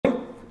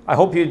I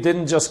hope you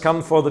didn't just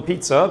come for the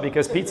pizza,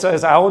 because pizza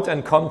is out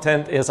and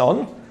content is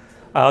on.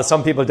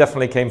 Some people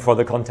definitely came for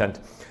the content.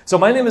 So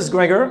my name is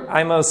Gregor.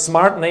 I'm a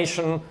Smart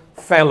Nation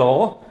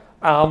fellow.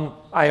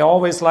 I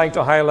always like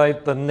to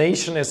highlight the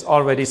nation is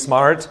already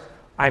smart.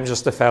 I'm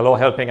just a fellow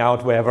helping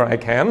out wherever I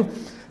can.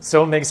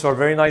 So it makes for a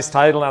very nice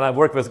title, and I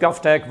work with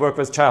GovTech, work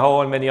with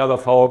Chaho and many other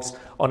folks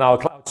on our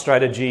cloud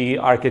strategy,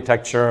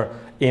 architecture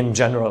in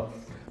general.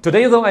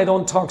 Today, though, I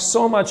don't talk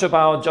so much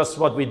about just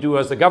what we do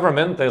as a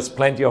government. There's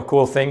plenty of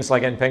cool things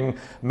like Enpeng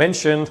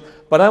mentioned,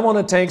 but I want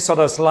to take sort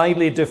of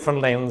slightly different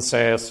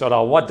lenses, sort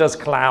of what does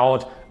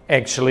cloud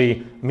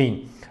actually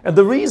mean? And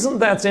the reason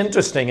that's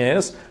interesting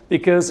is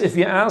because if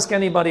you ask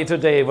anybody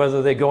today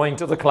whether they're going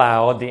to the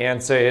cloud, the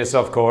answer is,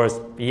 of course,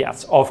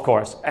 yes, of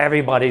course,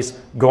 everybody's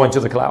going to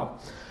the cloud.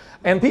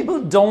 And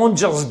people don't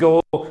just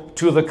go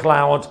to the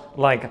cloud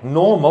like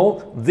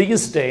normal.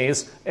 These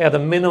days, at a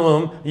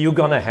minimum, you're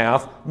going to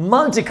have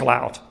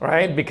multi-cloud,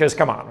 right? Because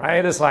come on,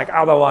 right? It's like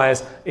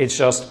otherwise, it's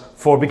just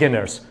for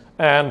beginners.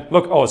 And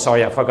look, oh,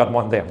 sorry, I forgot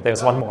one there.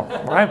 There's one more,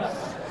 right?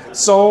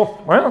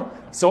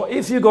 So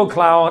if you go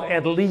cloud,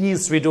 at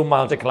least we do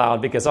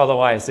multi-cloud, because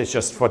otherwise it's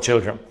just for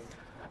children.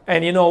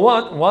 And you know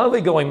what? While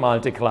we're going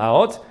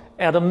multi-cloud,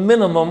 at a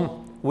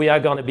minimum, we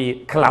are going to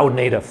be cloud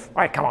native.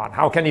 Right, come on,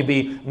 how can you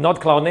be not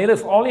cloud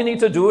native? All you need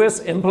to do is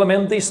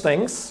implement these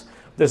things.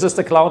 This is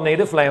the cloud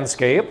native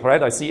landscape,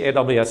 right? I see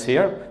AWS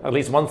here, at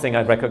least one thing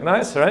I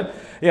recognize, right?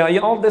 Yeah,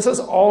 you know, this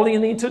is all you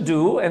need to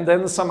do, and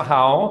then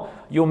somehow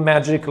you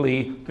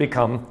magically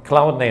become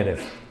cloud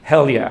native.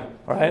 Hell yeah,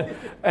 right?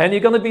 And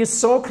you're going to be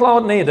so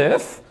cloud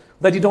native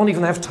that you don't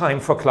even have time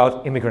for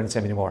cloud immigrants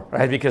anymore,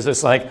 right? Because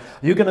it's like,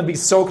 you're going to be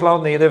so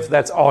cloud native,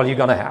 that's all you're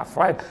going to have,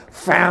 right?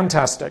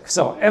 Fantastic.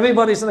 So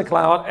everybody's in the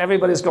cloud,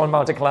 everybody's going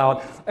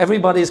multi-cloud,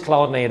 everybody's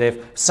cloud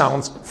native.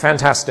 Sounds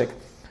fantastic.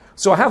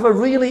 So I have a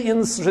really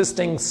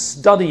interesting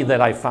study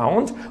that I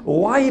found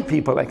why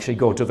people actually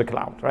go to the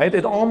cloud, right?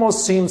 It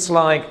almost seems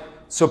like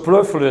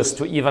superfluous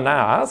to even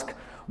ask,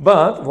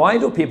 but why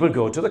do people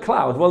go to the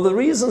cloud? Well, the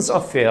reasons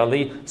are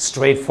fairly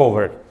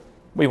straightforward.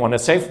 We want to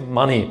save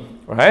money,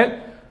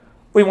 right?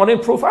 We want to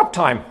improve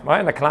uptime,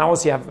 right? In the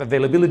clouds, you have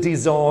availability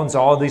zones,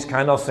 all these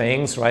kind of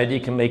things, right? You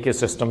can make your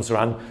systems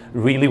run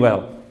really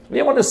well.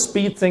 You want to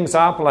speed things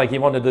up, like you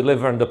want to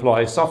deliver and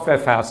deploy software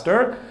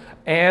faster.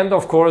 And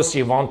of course,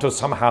 you want to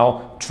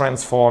somehow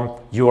transform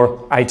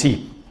your IT.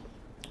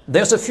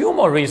 There's a few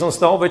more reasons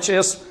though, which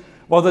is,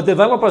 well, the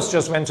developers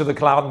just went to the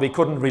cloud and we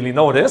couldn't really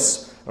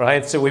notice,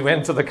 right? So we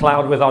went to the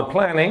cloud without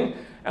planning.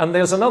 And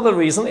there's another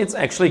reason, it's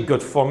actually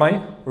good for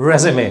my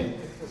resume.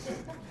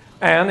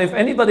 And if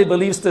anybody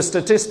believes the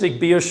statistic,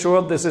 be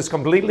assured this is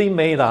completely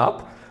made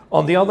up.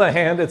 On the other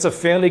hand, it's a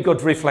fairly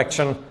good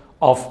reflection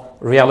of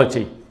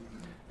reality.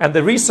 And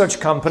the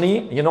research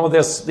company, you know,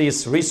 there's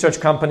these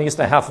research companies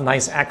that have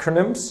nice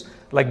acronyms,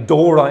 like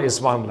DORA is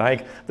one,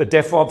 like the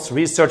DevOps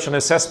Research and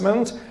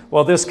Assessment.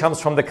 Well, this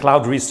comes from the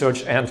Cloud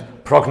Research and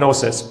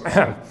Prognosis.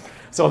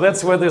 So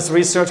that's where this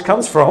research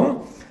comes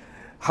from.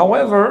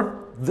 However,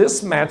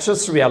 this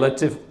matches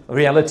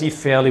reality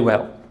fairly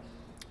well.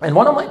 And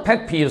one of my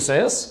pet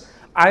peeves is,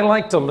 I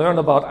like to learn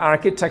about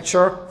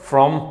architecture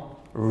from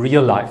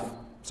real life.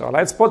 So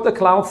let's put the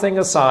cloud thing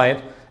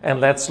aside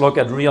and let's look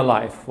at real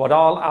life. What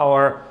all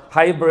our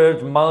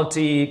hybrid,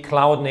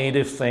 multi-cloud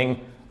native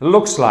thing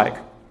looks like.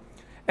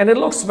 And it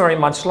looks very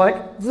much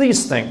like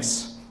these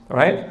things,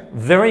 right?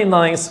 Very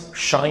nice,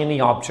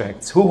 shiny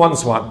objects. Who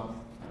wants one?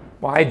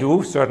 Well, I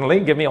do, certainly.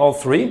 Give me all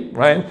three,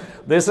 right?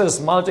 This is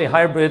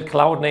multi-hybrid,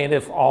 cloud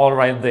native, all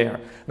right there.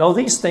 Now,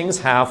 these things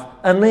have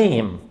a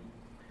name.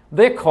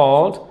 They're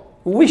called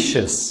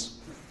wishes,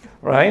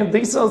 right?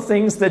 These are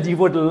things that you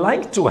would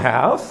like to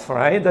have,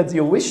 right? That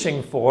you're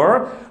wishing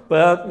for,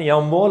 but you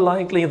know, more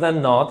likely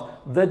than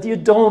not, that you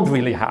don't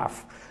really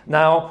have.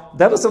 Now,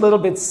 that is a little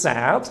bit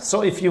sad.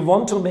 So if you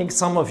want to make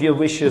some of your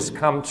wishes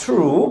come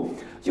true,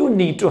 you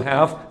need to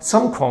have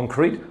some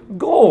concrete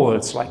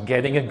goals, like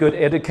getting a good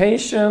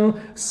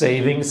education,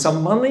 saving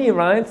some money,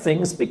 right?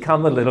 Things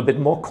become a little bit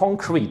more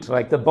concrete,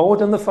 like the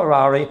boat and the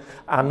Ferrari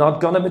are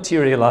not going to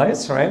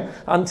materialize, right?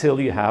 Until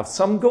you have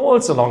some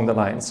goals along the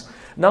lines.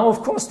 Now,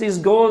 of course, these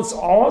goals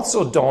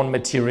also don't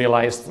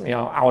materialize, you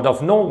know, out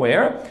of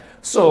nowhere.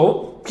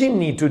 So you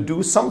need to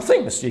do some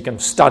things. You can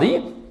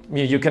study,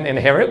 you can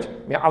inherit.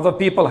 Other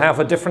people have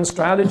a different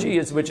strategy,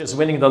 which is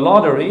winning the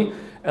lottery.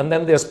 And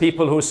then there's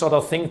people who sort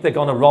of think they're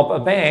going to rob a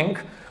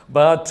bank.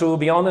 But to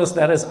be honest,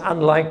 that is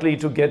unlikely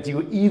to get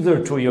you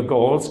either to your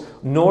goals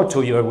nor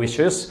to your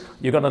wishes.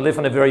 You're going to live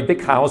in a very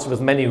big house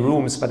with many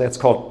rooms, but that's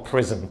called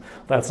prison.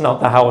 That's not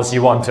the house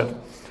you wanted.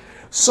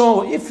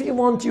 So if you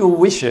want your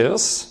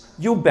wishes,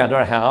 you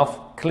better have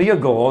clear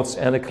goals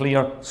and a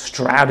clear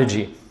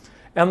strategy.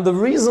 And the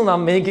reason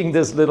I'm making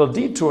this little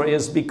detour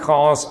is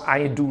because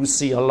I do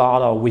see a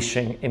lot of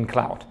wishing in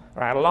cloud.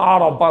 Right? A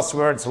lot of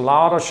buzzwords, a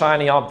lot of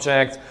shiny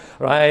objects,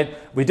 right?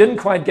 We didn't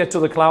quite get to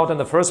the cloud in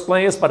the first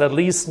place, but at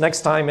least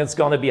next time it's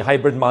going to be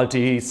hybrid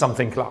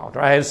multi-something cloud,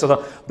 right?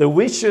 So the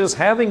wishes,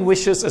 having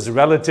wishes is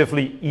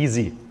relatively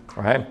easy,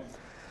 right?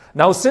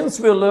 Now, since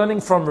we're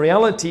learning from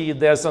reality,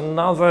 there's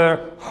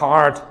another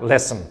hard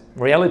lesson.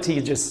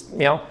 Reality just,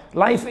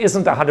 life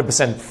isn't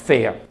 100%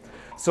 fair.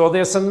 So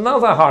there's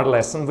another hard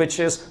lesson, which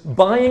is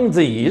buying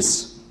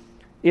these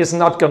is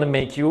not going to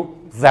make you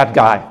that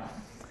guy.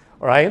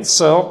 Right?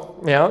 So,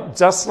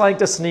 just like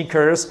the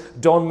sneakers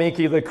don't make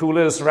you the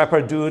coolest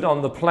rapper dude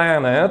on the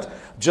planet,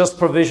 just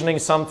provisioning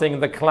something in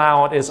the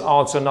cloud is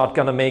also not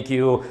going to make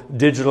you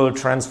digital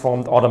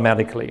transformed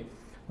automatically.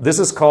 This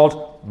is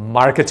called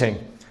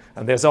marketing.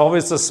 And there's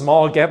always a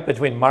small gap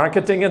between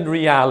marketing and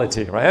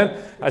reality, right?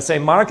 I say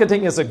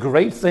marketing is a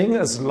great thing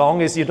as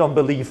long as you don't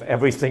believe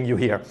everything you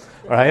hear,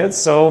 right?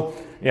 So,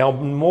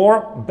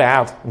 more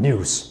bad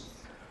news.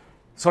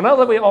 So now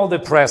that we're all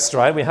depressed,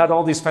 right? We had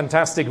all these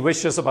fantastic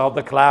wishes about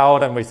the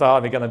cloud and we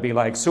thought we're going to be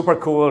like super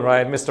cool,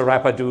 right? Mr.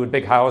 Rapper Dude,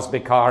 big house,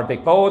 big car,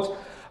 big boat,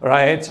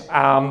 right?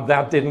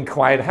 That didn't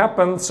quite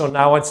happen. So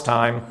now it's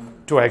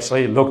time to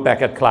actually look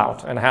back at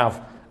cloud and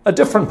have a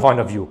different point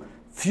of view.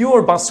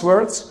 Fewer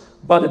buzzwords,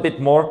 but a bit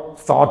more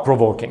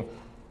thought-provoking.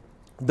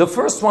 The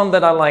first one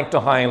that I like to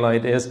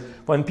highlight is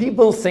when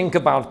people think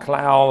about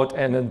cloud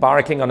and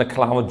embarking on a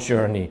cloud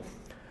journey,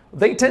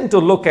 they tend to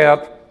look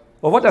at,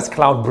 well, what does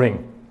cloud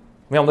bring?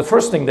 The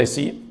first thing they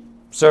see,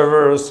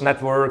 servers,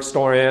 network,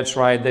 storage,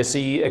 right? They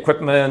see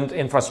equipment,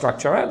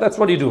 infrastructure, right? That's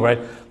what you do, right?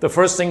 The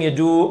first thing you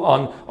do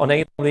on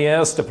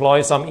AWS,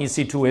 deploy some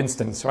EC2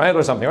 instance, right?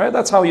 Or something, right?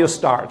 That's how you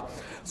start.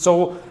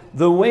 So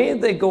the way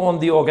they go on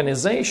the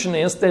organization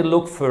is they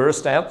look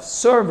first at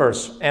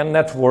servers and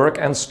network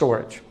and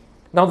storage.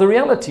 Now the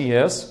reality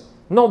is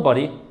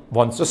nobody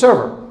wants a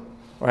server,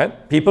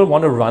 right? People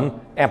want to run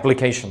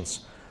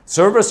applications.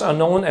 Servers are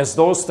known as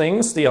those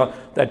things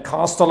that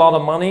cost a lot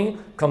of money,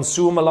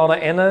 consume a lot of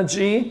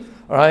energy,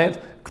 right?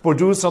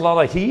 Produce a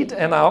lot of heat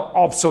and are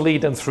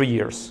obsolete in 3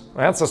 years.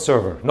 That's a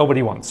server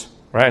nobody wants,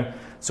 right?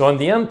 So in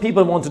the end,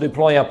 people want to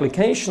deploy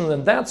applications,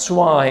 and that's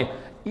why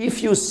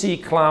if you see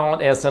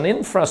cloud as an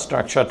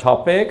infrastructure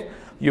topic,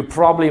 you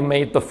probably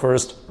made the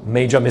first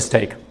major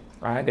mistake,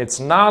 right? It's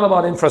not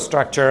about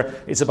infrastructure,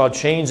 it's about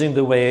changing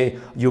the way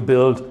you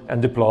build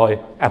and deploy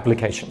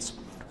applications.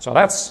 So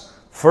that's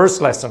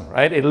first lesson,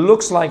 right? It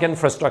looks like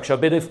infrastructure,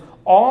 but if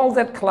all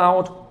that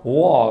cloud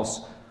was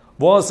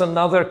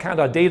another kind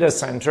of data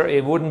center,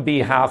 it wouldn't be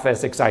half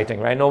as exciting,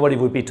 right? Nobody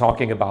would be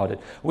talking about it.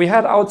 We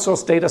had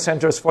outsourced data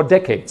centers for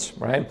decades,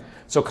 right?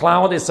 So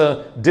cloud is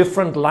a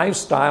different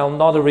lifestyle,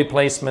 not a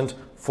replacement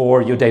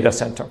for your data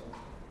center.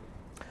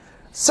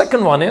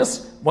 Second one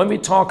is when we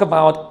talk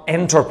about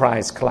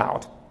enterprise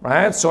cloud,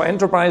 right? So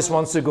enterprise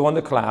wants to go on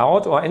the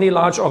cloud, or any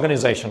large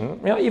organization,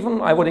 even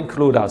I would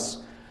include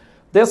us.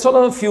 There's sort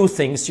of a few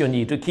things you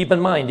need to keep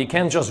in mind. You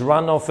can't just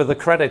run off with a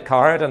credit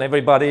card and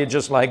everybody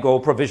just like go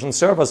provision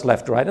servers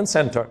left, right, and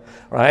center,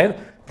 right?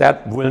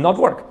 That will not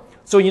work.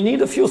 So you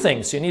need a few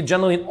things. You need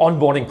generally an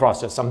onboarding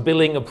process, some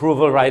billing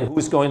approval, right?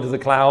 Who's going to the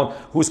cloud?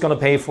 Who's going to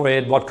pay for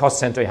it? What cost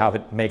center you have?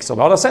 It makes a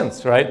lot of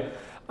sense, right?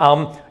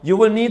 You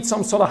will need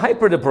some sort of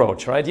hybrid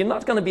approach, right? You're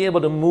not going to be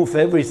able to move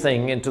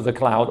everything into the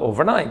cloud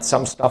overnight.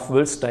 Some stuff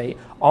will stay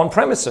on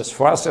premises.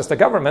 For us as the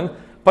government,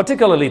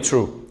 particularly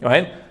true,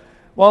 right?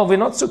 Well, we're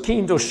not so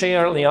keen to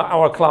share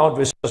our cloud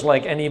with just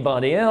like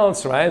anybody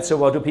else, right? So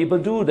what do people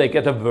do? They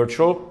get a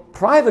virtual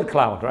private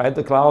cloud, right?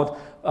 The cloud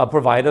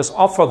providers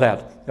offer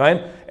that,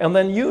 right? And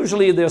then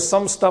usually there's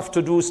some stuff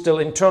to do still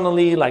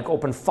internally, like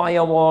open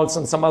firewalls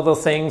and some other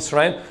things,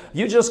 right?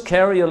 You just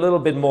carry a little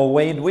bit more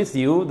weight with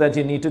you that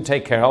you need to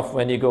take care of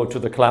when you go to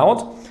the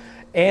cloud.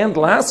 And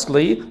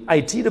lastly,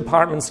 IT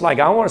departments like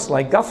ours,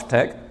 like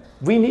GovTech,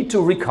 we need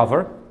to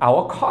recover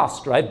our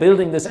cost, right?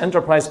 Building this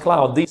enterprise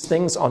cloud, these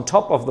things on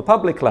top of the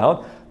public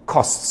cloud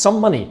cost some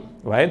money,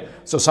 right?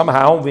 So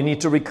somehow we need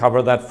to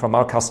recover that from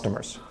our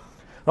customers.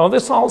 Now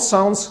this all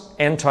sounds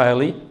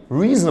entirely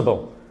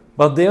reasonable,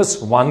 but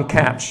there's one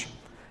catch.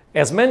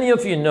 As many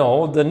of you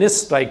know, the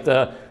NIST, like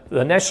the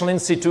National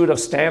Institute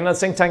of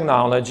Standards and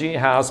Technology,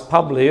 has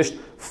published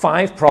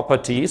 5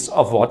 properties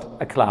of what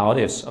a cloud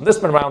is. And this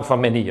has been around for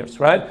many years,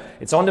 right?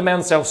 It's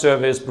on-demand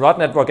self-service, broad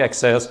network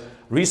access,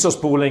 resource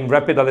pooling,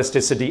 rapid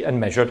elasticity, and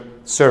measured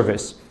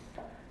service.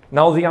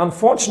 Now the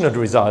unfortunate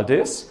result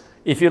is,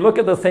 if you look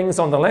at the things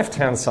on the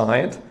left-hand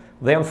side,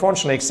 they're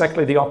unfortunately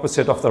exactly the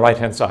opposite of the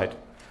right-hand side.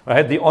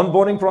 Right? The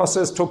onboarding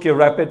process took your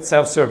rapid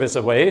self-service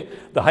away.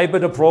 The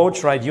hybrid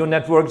approach, right? Your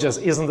network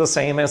just isn't the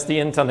same as the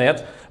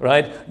internet,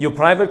 right? Your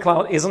private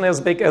cloud isn't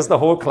as big as the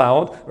whole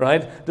cloud,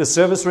 right? The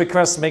service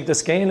requests make the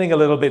scaling a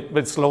little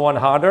bit slower and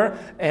harder.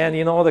 And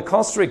the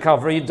cost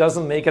recovery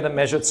doesn't make it a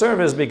measured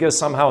service because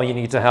somehow you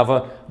need to have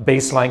a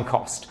baseline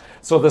cost.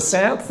 So the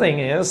sad thing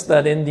is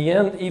that in the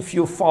end, if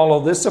you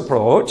follow this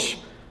approach,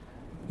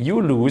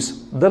 you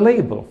lose the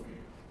label,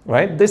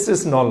 right? This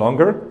is no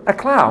longer a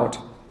cloud.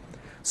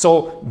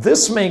 So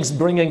this makes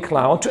bringing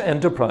cloud to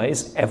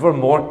enterprise ever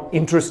more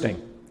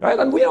interesting, right?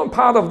 And we are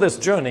part of this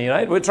journey,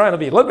 right? We're trying to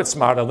be a little bit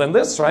smarter than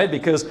this, right?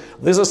 Because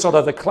this is sort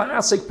of the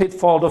classic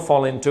pitfall to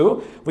fall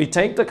into. We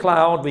take the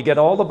cloud, we get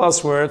all the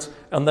buzzwords,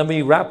 and then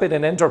we wrap it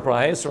in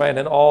enterprise, right?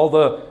 And all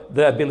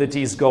the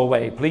abilities go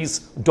away. Please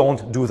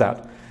don't do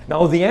that.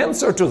 Now, the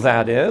answer to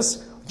that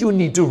is you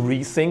need to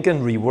rethink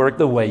and rework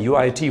the way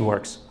your IT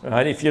works.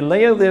 Right? If you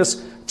layer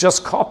this,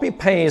 just copy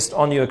paste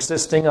on your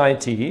existing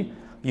IT,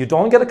 you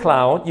don't get a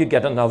cloud, you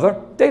get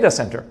another data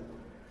center.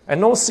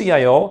 And no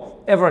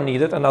CIO ever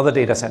needed another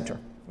data center.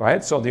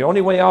 Right? So the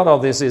only way out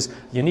of this is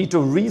you need to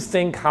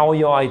rethink how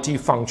your IT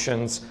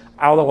functions.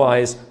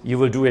 Otherwise, you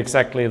will do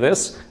exactly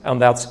this,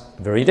 and that's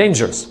very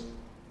dangerous.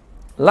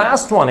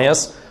 Last one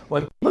is,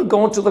 when people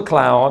go to the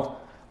cloud,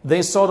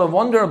 they sort of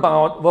wonder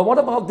about, well, what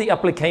about the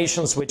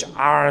applications which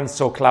aren't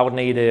so cloud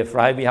native,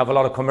 right? We have a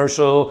lot of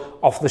commercial,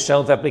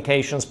 off-the-shelf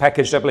applications,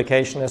 packaged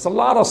applications. There's a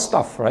lot of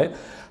stuff, right?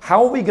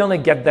 How are we going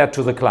to get that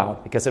to the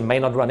cloud? Because it may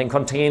not run in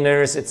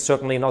containers. It's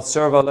certainly not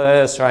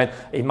serverless, right?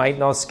 It might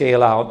not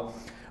scale out.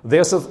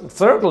 There's a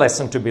third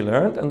lesson to be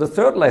learned, and the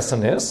third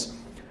lesson is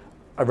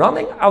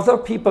running other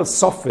people's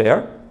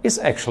software is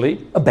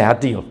actually a bad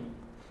deal,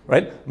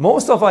 right?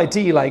 Most of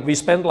IT, like we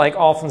spend like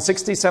often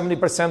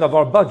 60–70% of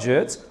our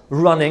budgets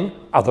running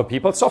other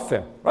people's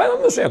software, right? I'm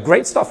going to say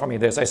great stuff. I mean,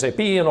 there's SAP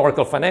and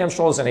Oracle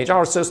Financials and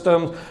HR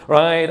systems,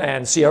 right?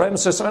 And CRM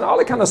system and all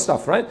that kind of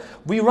stuff, right?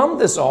 We run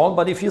this all,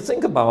 but if you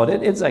think about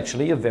it, it's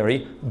actually a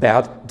very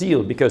bad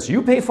deal because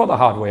you pay for the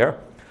hardware,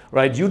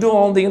 right? You do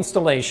all the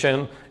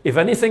installation. If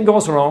anything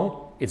goes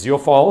wrong, it's your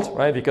fault,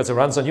 right? Because it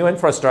runs on your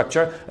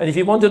infrastructure. And if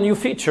you want a new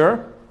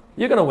feature,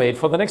 you're going to wait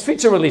for the next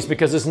feature release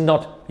because it's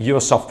not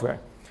your software.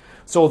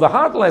 So the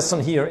hard lesson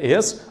here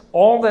is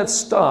all that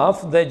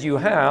stuff that you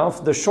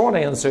have, the short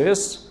answer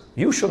is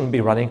you shouldn't be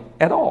running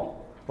at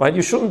all, right?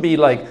 You shouldn't be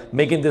like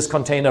making this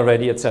container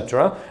ready,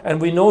 etc.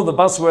 And we know the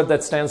buzzword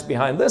that stands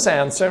behind this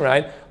answer,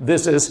 right?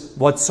 This is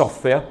what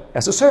software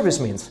as a service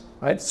means.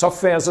 Right?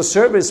 Software as a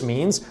service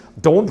means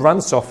don't run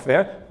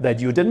software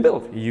that you didn't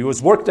build. You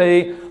use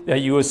Workday, you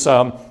use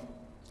cloud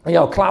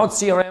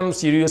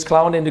CRMs, you use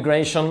cloud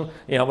integration,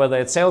 whether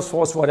it's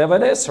Salesforce, whatever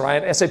it is,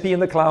 right? SAP in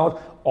the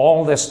cloud,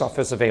 all this stuff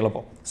is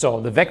available. So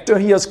the vector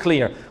here is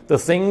clear. The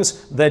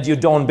things that you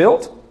don't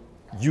build,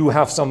 you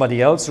have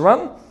somebody else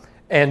run,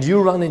 and you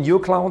run in your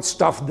cloud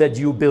stuff that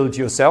you build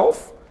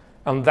yourself.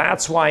 And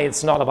that's why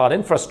it's not about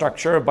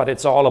infrastructure, but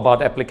it's all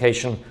about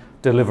application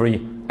delivery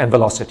and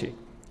velocity.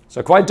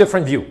 So quite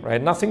different view,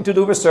 right? Nothing to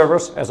do with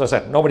servers. As I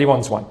said, nobody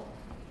wants one.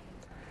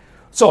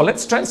 So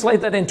let's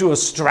translate that into a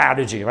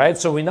strategy, right?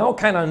 So we now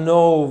kind of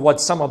know what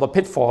some of the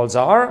pitfalls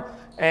are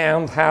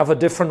and have a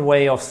different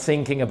way of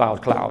thinking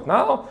about cloud.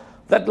 Now,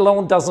 that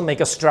alone doesn't make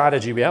a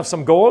strategy. We have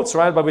some goals,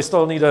 right? But we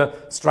still need a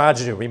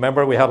strategy.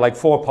 Remember, we had like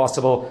 4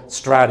 possible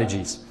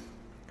strategies.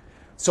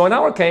 So in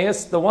our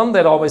case, the one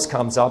that always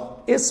comes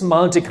up is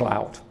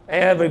multi-cloud.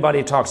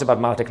 Everybody talks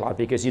about multi-cloud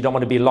because you don't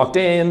want to be locked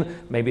in.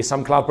 Maybe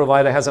some cloud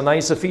provider has a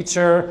nicer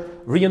feature.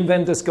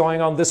 reInvent is going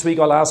on this week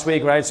or last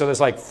week, right? So there's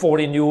like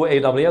 40 new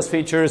AWS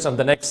features and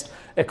the next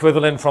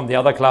equivalent from the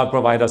other cloud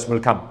providers will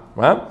come,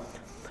 right?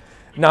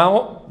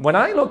 Now, when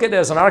I look at it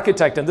as an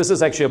architect, and this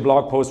is actually a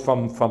blog post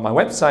from my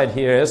website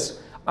here,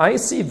 is I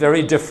see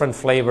very different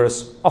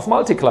flavors of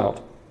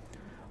multi-cloud.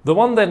 The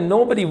one that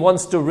nobody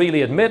wants to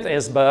really admit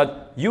is,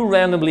 but you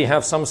randomly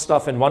have some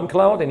stuff in one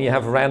cloud and you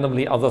have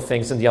randomly other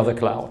things in the other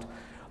cloud.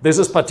 This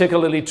is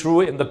particularly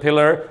true in the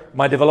pillar,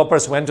 my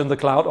developers went in the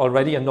cloud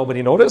already and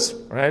nobody noticed,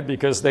 right?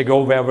 Because they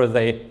go wherever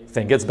they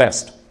think it's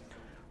best.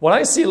 What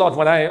I see a lot,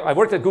 when I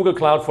worked at Google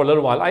Cloud for a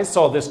little while, I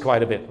saw this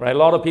quite a bit, right? A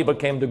lot of people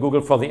came to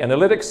Google for the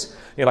analytics,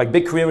 like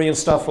BigQuery and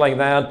stuff like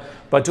that.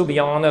 But to be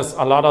honest,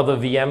 a lot of the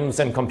VMs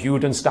and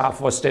compute and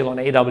stuff was still on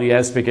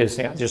AWS because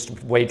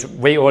just way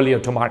earlier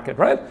to market,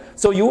 right?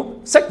 So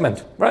you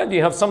segment, right?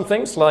 You have some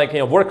things like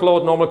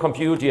workload, normal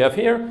compute you have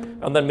here,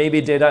 and then maybe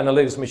data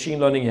analytics,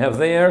 machine learning you have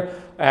there,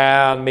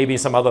 and maybe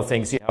some other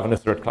things you have in a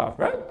third cloud,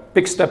 right?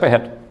 Big step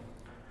ahead.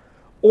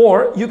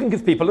 Or you can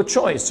give people a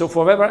choice. So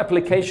for whatever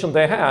application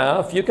they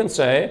have, you can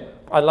say,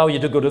 I allow you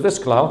to go to this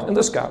cloud and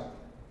this cloud.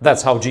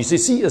 That's how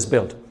GCC is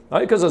built.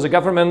 Right? Because as a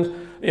government,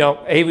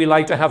 A, we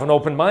like to have an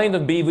open mind,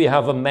 and B, we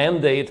have a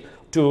mandate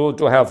to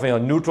have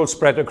neutral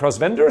spread across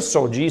vendors.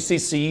 So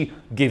GCC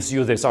gives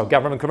you this, our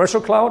government commercial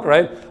cloud,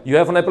 right? You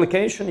have an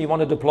application, you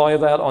want to deploy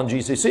that on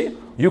GCC,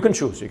 you can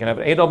choose. You can have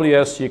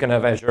AWS, you can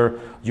have Azure,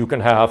 you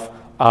can have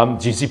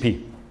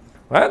GCP,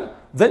 right?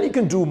 Then you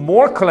can do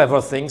more clever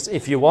things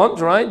if you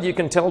want, right? You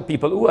can tell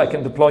people, oh, I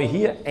can deploy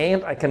here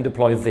and I can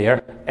deploy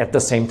there at the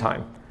same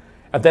time.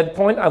 At that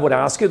point, I would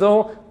ask you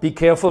though, be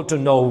careful to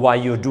know why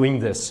you're doing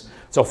this.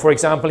 So for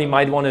example, you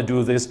might want to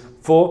do this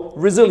for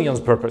resilience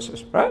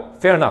purposes, right?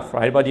 Fair enough,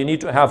 right? But you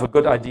need to have a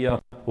good idea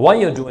why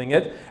you're doing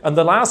it. And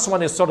the last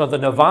one is sort of the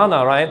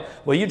nirvana, right?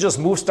 Where you just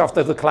move stuff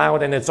to the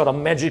cloud and it sort of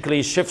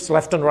magically shifts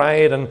left and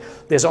right. And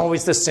there's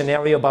always this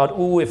scenario about,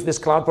 oh, if this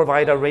cloud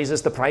provider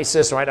raises the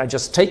prices, right? I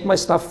just take my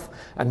stuff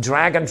and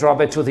drag and drop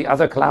it to the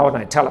other cloud and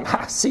I tell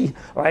them, see,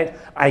 right?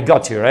 I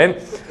got you,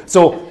 right?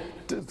 So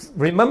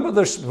remember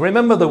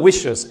the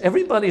wishes.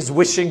 Everybody's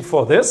wishing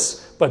for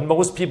this, but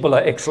most people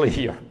are actually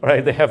here,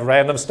 right? They have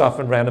random stuff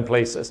in random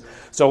places.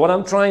 So what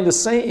I'm trying to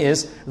say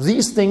is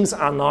these things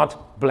are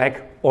not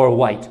black or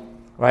white,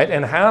 right?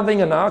 And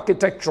having an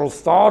architectural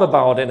thought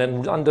about it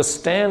and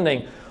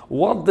understanding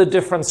what the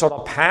different sort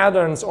of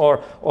patterns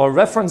or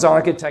reference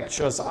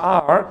architectures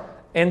are,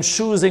 and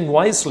choosing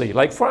wisely.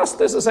 Like for us,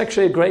 this is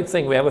actually a great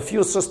thing. We have a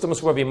few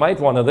systems where we might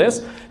want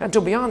this, and to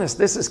be honest,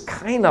 this is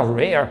kind of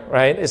rare,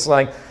 right? It's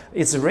like,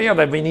 it's rare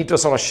that we need to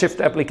sort of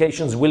shift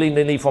applications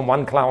willy-nilly from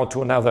one cloud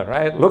to another,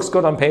 right? Looks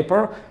good on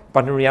paper,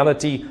 but in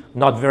reality,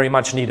 not very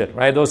much needed,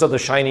 right? Those are the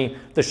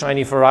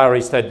shiny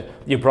Ferraris that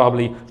you're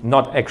probably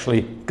not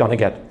actually gonna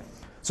get.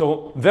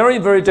 So very,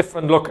 very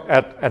different look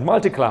at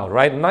multi-cloud,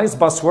 right? Nice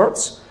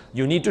buzzwords.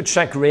 You need to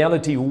check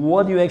reality,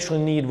 what you actually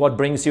need, what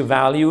brings you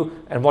value,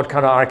 and what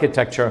kind of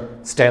architecture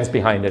stands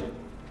behind it.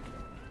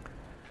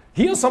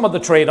 Here are some of the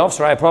trade-offs,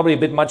 right? Probably a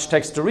bit much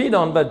text to read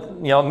on, but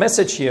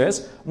message here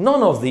is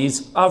none of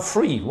these are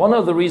free. One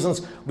of the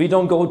reasons we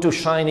don't go to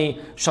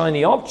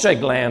shiny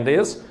object land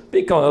is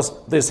because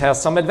this has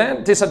some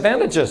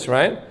disadvantages,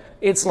 right?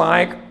 It's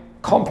like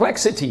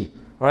complexity,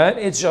 right?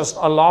 It's just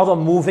a lot of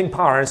moving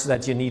parts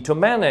that you need to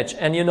manage.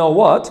 And you know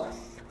what?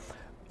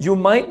 You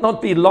might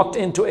not be locked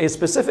into a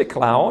specific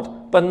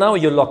cloud, but now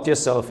you locked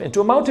yourself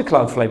into a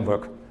multi-cloud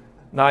framework.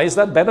 Now, is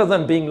that better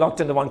than being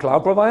locked into one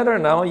cloud provider?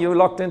 Now you're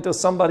locked into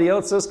somebody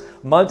else's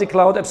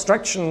multi-cloud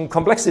abstraction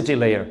complexity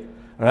layer,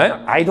 right?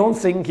 I don't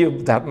think you're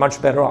that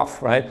much better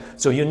off, right?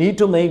 So you need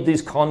to make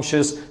these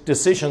conscious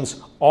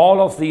decisions.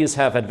 All of these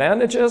have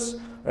advantages,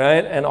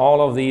 right? And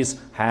all of these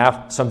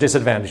have some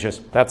disadvantages.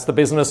 That's the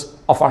business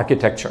of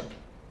architecture.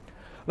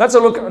 Let's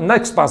look at the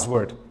next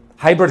buzzword,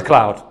 hybrid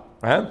cloud,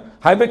 right?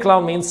 Hybrid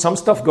cloud means some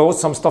stuff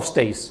goes, some stuff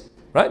stays,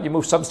 right? You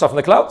move some stuff in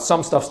the cloud,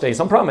 some stuff stays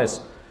on premise.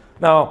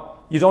 Now,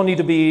 you don't need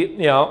to be,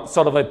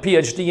 sort of a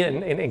PhD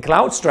in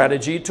cloud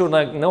strategy to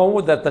know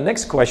that the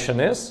next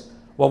question is,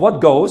 well, what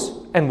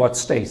goes and what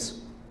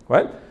stays,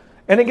 right?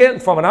 And again,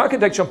 from an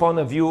architecture point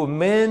of view,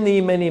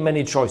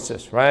 many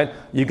choices, right?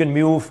 You can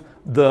move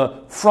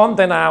the front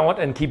end out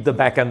and keep the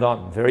back end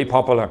on, very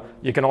popular.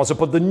 You can also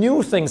put the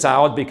new things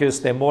out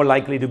because they're more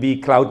likely to be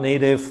cloud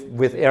native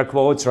with air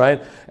quotes,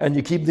 right? And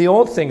you keep the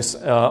old things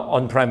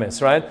on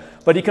premise, right?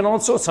 But you can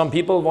also, some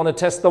people want to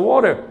test the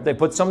water. They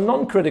put some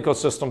non-critical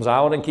systems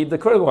out and keep the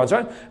critical ones,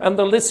 right? And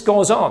the list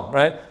goes on,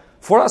 right?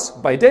 For us,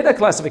 by data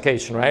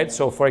classification, right?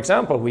 So for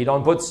example, we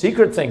don't put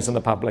secret things in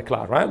the public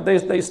cloud, right?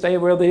 They stay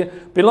where they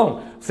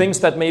belong.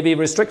 Things that may be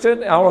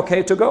restricted are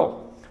okay to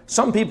go.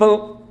 Some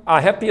people are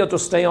happier to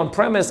stay on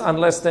premise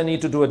unless they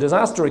need to do a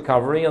disaster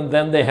recovery, and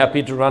then they're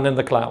happy to run in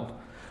the cloud.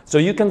 So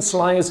you can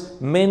slice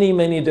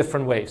many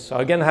different ways. So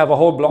again, I have a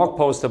whole blog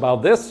post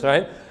about this,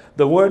 right?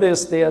 The word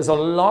is there's a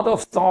lot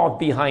of thought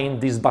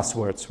behind these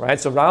buzzwords, right?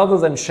 So rather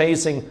than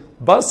chasing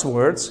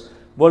buzzwords,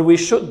 what we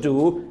should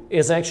do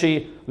is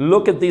actually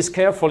look at these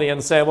carefully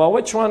and say, well,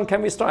 which one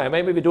can we start?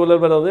 Maybe we do a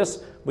little bit of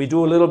this, we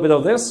do a little bit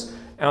of this,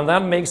 and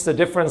that makes the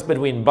difference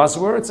between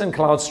buzzwords and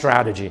cloud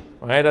strategy,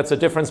 right? That's the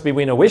difference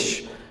between a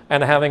wish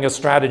and having a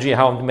strategy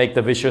how to make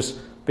the wishes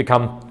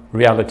become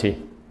reality.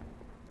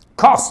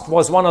 Cost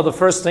was one of the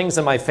first things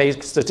in my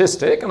fake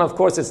statistic, and of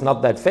course it's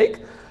not that fake.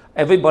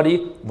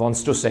 Everybody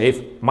wants to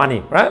save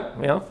money, right?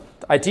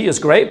 IT is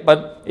great,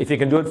 but if you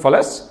can do it for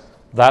less,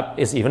 that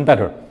is even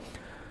better.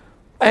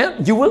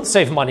 And you will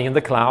save money in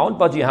the cloud,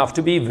 but you have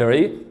to be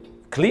very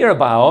clear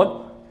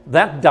about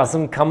that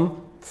doesn't come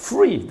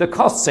free. The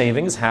cost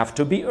savings have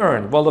to be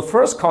earned. Well, the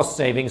first cost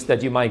savings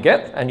that you might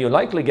get, and you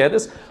likely get,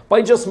 is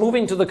by just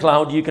moving to the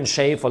cloud, you can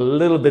shave a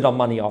little bit of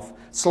money off.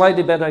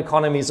 Slightly better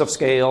economies of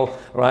scale,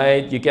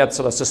 right? You get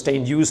sort of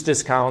sustained use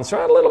discounts,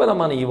 right? A little bit of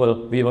money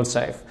we will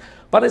save.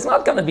 But it's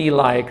not going to be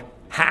like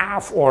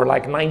half or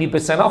like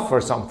 90% off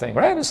or something,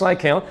 right? It's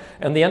like, and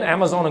then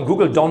Amazon and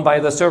Google don't buy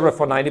the server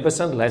for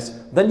 90% less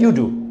than you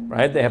do,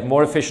 right? They have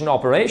more efficient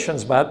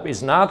operations, but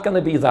it's not going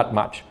to be that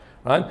much,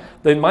 right?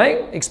 In my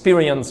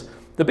experience,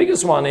 the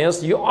biggest one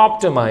is you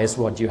optimize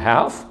what you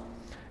have,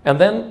 and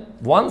then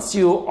once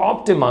you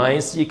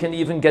optimize, you can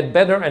even get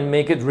better and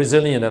make it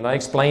resilient. And I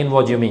explain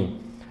what you mean.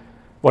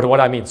 What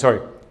I mean,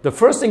 sorry. The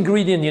first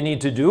ingredient you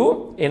need to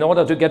do in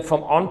order to get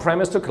from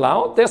on-premise to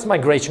cloud, there's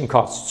migration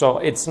costs. So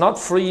it's not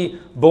free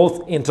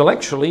both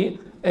intellectually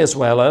as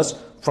well as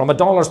from a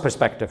dollars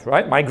perspective,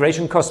 right?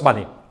 Migration costs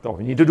money. So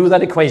we need to do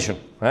that equation,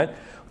 right?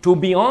 To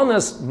be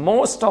honest,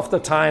 most of the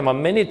time, or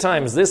many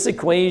times, this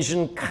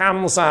equation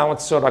comes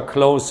out sort of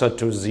closer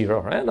to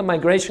zero, right? The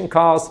migration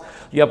cost,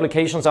 your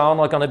applications are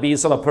not going to be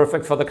sort of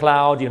perfect for the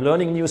cloud, you're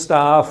learning new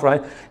stuff,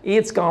 right?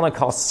 It's going to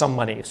cost some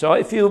money. So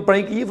if you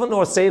break even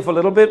or save a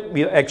little bit,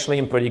 you're actually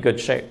in pretty good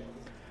shape.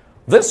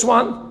 This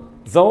one,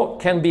 though,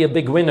 can be a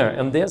big winner.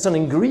 And there's an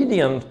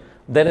ingredient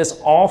that is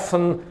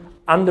often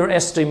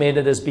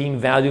underestimated as being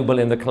valuable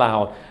in the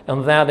cloud,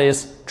 and that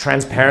is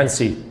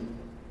transparency.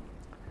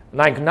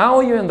 Like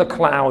now you're in the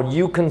cloud,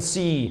 you can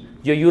see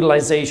your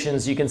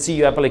utilizations, you can see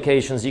your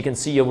applications, you can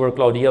see your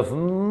workload, you have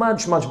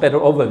much better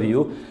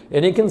overview,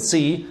 and you can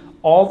see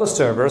all the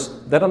servers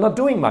that are not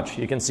doing much.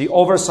 You can see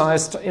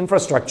oversized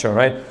infrastructure,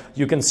 right?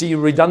 You can see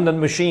redundant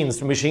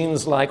machines,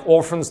 machines like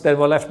orphans that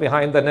were left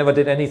behind that never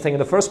did anything in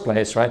the first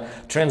place, right?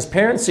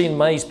 Transparency, in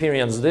my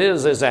experience,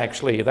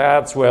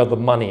 that's where the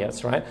money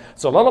is, right?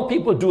 So a lot of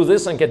people do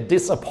this and get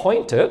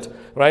disappointed,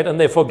 right? And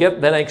they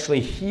forget that actually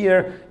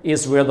here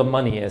is where the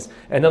money is.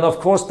 And then of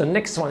course the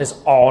next one is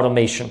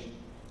automation,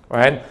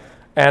 right?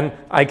 And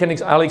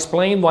I'll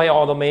explain why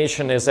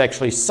automation is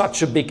actually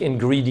such a big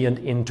ingredient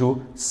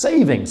into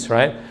savings,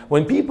 right?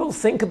 When people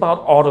think about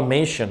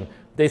automation,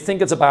 they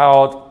think it's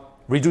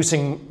about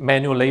reducing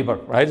manual labor,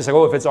 right? It's like,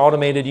 oh, if it's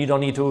automated, you don't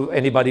need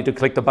anybody to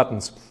click the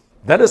buttons.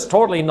 That is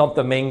totally not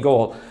the main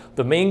goal.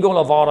 The main goal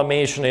of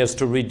automation is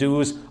to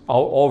reduce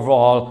our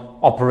overall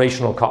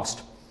operational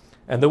cost.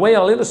 And the way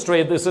I'll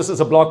illustrate this is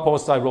a blog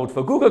post I wrote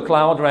for Google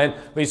Cloud, right?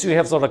 Where you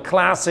have sort of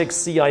classic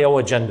CIO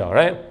agenda,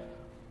 right?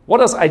 What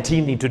does IT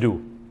need to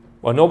do?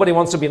 Well, nobody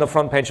wants to be on the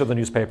front page of the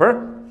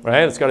newspaper,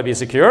 right? It's got to be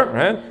secure,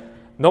 right?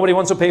 Nobody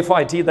wants to pay for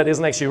IT that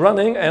isn't actually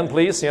running. And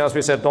please, as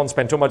we said, don't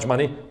spend too much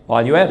money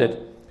while you're at it.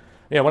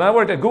 When I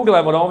worked at Google, I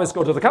would always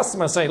go to the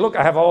customer and say, look,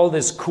 I have all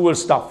this cool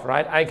stuff,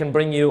 right? I can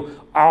bring you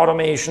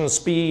automation,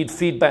 speed,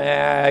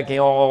 feedback,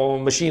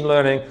 machine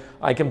learning.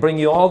 I can bring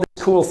you all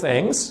these cool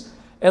things.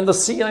 And the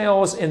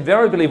CIOs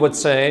invariably would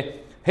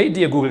say, hey,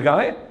 dear Google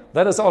guy,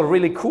 that is all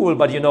really cool,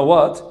 but you know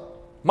what?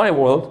 My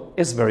world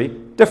is very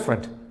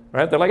different,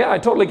 right? They're like, yeah, I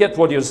totally get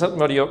what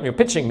you're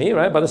pitching me,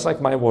 right? But it's like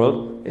my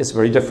world is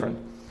very different.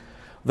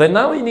 Then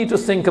now you need to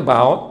think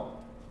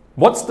about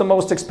what's the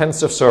most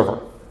expensive server?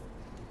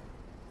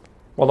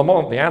 Well,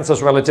 the answer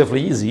is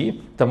relatively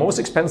easy. The most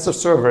expensive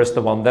server is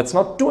the one that's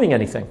not doing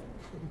anything.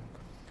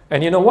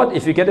 And you know what?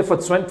 If you get it for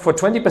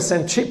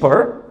 20%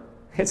 cheaper,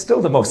 it's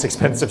still the most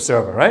expensive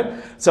server, right?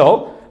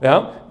 So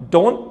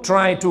don't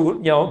try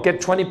to get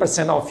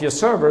 20% off your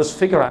servers.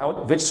 Figure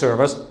out which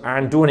servers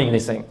aren't doing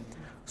anything.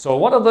 So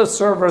what are the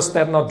servers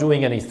that are not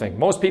doing anything?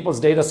 Most people's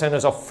data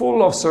centers are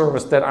full of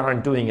servers that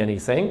aren't doing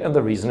anything, and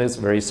the reason is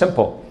very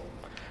simple.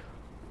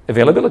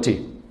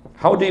 Availability.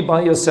 How do you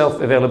buy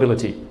yourself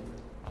availability?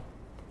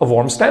 A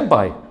warm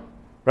standby,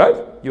 right?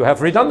 You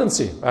have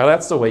redundancy. Well,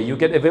 that's the way you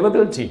get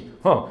availability.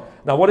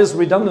 Now, what is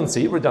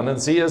redundancy?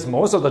 Redundancy is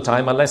most of the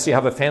time, unless you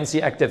have a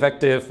fancy active,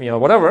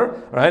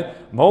 whatever,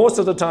 right? Most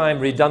of the time,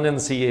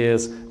 redundancy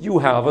is you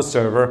have a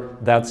server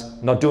that's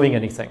not doing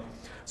anything.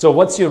 So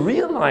what you're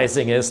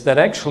realizing is that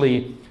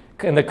actually,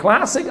 in the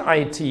classic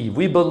IT,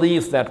 we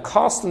believe that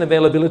cost and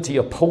availability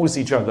oppose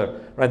each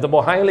other, right? The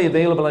more highly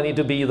available I need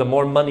to be, the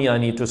more money I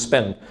need to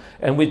spend.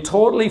 And we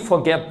totally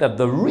forget that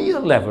the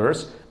real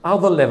levers are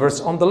the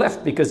levers on the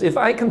left, because if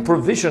I can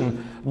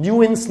provision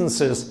new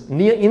instances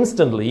near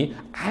instantly,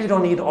 I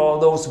don't need all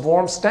those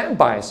warm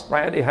standbys,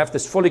 right? I have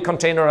this fully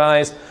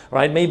containerized,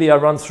 right? Maybe I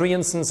run 3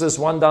 instances,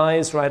 one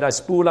dies, right? I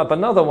spool up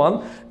another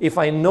one. If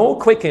I know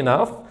quick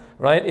enough,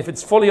 right? If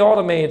it's fully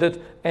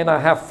automated and I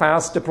have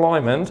fast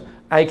deployment,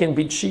 I can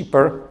be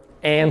cheaper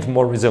and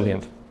more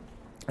resilient.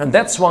 And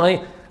that's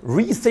why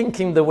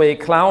rethinking the way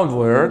cloud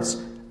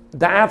works,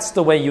 that's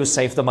the way you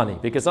save the money,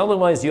 because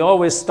otherwise you're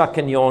always stuck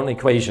in your own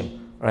equation.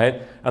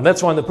 Right? And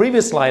that's why in the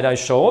previous slide I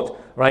showed,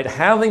 right,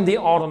 having the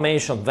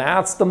automation,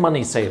 that's the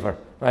money saver,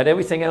 right?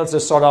 Everything else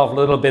is sort of a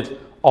little bit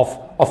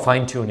of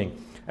fine-tuning.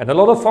 And a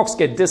lot of folks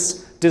get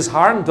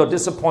disheartened or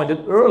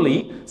disappointed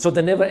early, so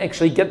they never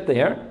actually get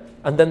there,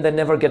 and then they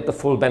never get the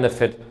full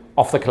benefit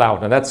of the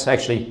cloud. And that's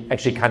actually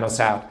kind of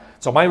sad.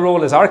 So my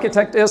role as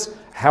architect is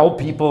help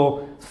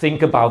people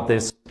think about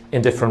this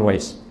in different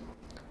ways.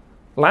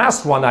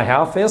 Last one I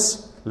have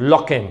is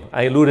lock-in.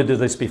 I alluded to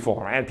this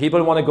before, and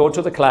people want to go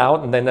to the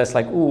cloud, and then there's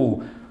like,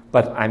 ooh,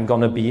 but I'm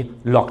gonna be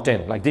locked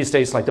in. Like these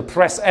days, like the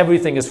press,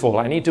 everything is full.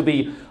 I need to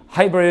be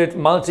hybrid,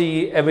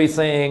 multi,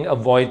 everything,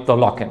 avoid the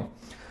lock-in.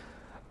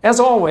 As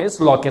always,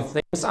 lock-in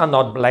things are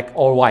not black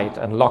or white,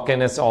 and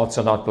lock-in is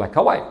also not black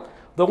or white.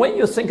 The way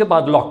you think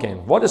about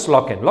lock-in, what is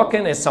lock-in?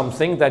 Lock-in is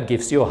something that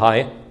gives you a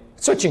high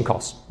switching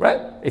cost, right?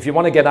 If you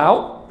want to get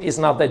out, it's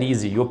not that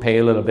easy. You pay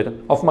a little bit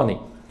of money.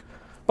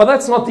 But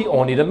that's not the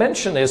only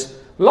dimension. Is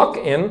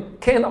lock-in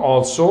can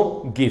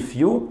also give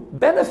you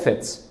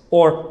benefits,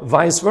 or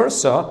vice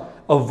versa.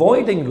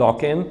 Avoiding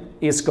lock-in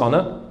is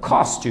gonna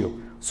cost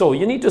you. So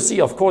you need to see,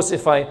 of course,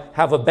 if I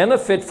have a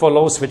benefit for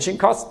low switching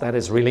costs, that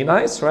is really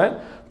nice, right?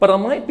 But I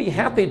might be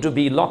happy to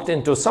be locked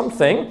into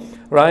something,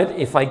 right,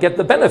 if I get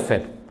the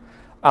benefit.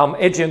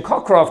 Adrian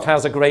Cockcroft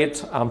has a great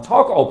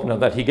talk opener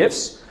that he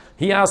gives.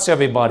 He asks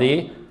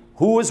everybody,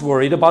 who is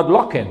worried about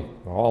lock-in?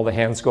 All the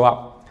hands go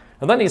up.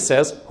 And then he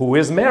says, who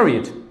is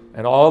married?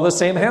 And all the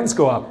same hands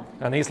go up.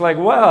 And he's like,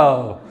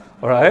 well,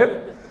 right?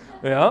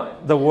 Yeah,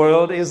 the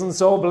world isn't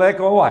so black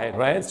or white,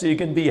 right? So you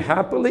can be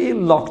happily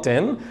locked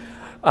in.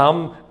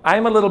 I'm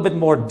a little bit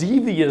more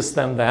devious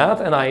than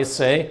that, and I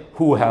say,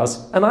 who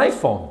has an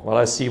iPhone? Well,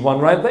 I see one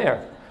right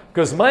there.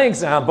 Because my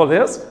example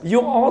is,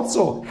 you're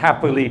also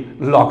happily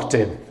locked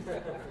in.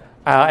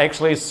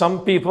 Actually,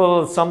 some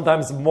people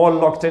sometimes more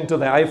locked into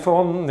the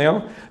iPhone. You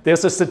know?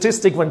 There's a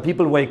statistic when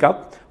people wake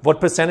up, what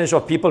percentage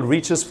of people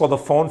reaches for the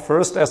phone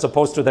first as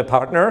opposed to their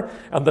partner,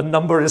 and the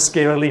number is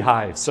scarily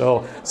high.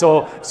 So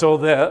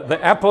the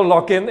Apple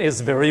lock-in is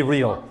very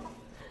real.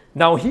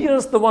 Now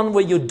here's the one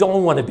where you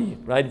don't want to be,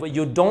 right? Where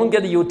you don't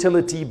get a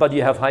utility, but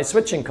you have high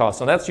switching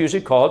costs, and that's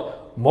usually called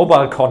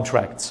mobile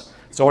contracts.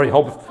 Sorry,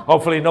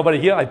 hopefully nobody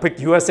here. I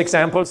picked US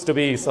examples to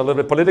be a little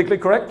bit politically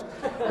correct,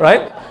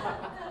 right?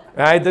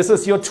 Right, this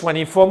is your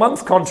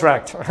 24-month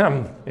contract.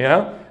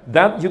 Yeah,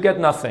 that you get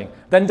nothing.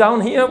 Then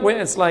down here, where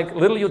it's like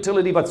little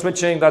utility but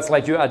switching, that's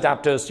like your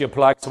adapters, your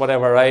plugs,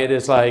 whatever, right?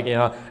 It's like, you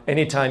know,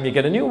 anytime you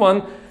get a new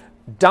one.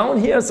 Down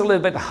here it's a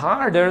little bit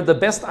harder. The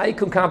best I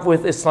could come up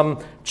with is some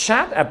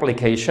chat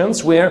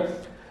applications where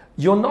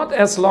you're not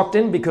as locked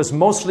in because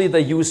mostly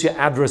they use your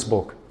address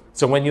book.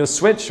 So when you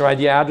switch, right,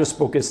 your address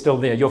book is still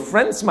there. Your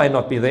friends might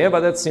not be there, but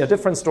that's a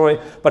different story.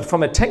 But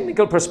from a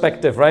technical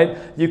perspective, right,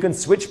 you can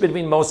switch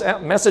between most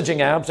messaging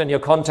apps and your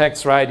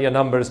contacts, right, your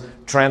numbers,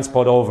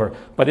 transport over.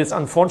 But it's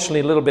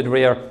unfortunately a little bit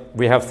rare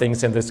we have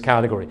things in this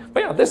category.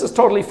 But yeah, this is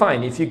totally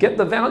fine. If you get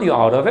the value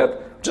out of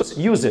it, just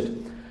use it.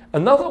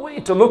 Another way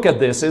to look at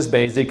this is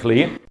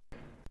basically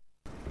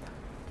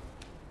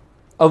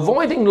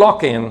avoiding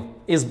lock-in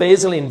is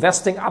basically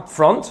investing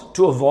upfront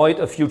to avoid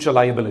a future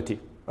liability.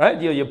 Right?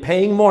 You're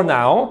paying more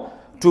now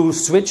to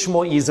switch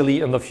more easily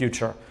in the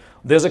future.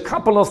 There's a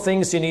couple of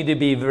things you need to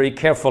be very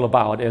careful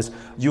about is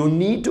you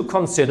need to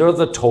consider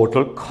the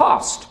total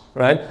cost,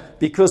 right?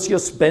 Because you're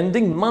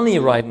spending money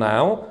right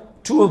now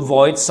to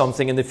avoid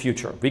something in the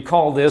future. We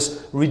call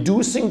this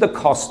reducing the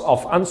cost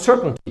of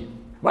uncertainty,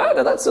 right?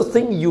 And that's a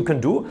thing you can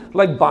do,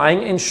 like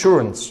buying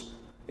insurance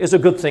is a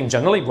good thing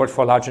generally. Worked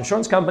for a large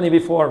insurance company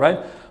before, right?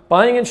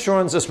 Buying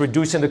insurance is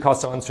reducing the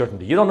cost of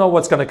uncertainty. You don't know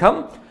what's going to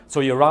come, so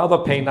you rather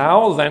pay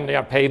now than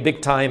pay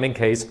big time in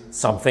case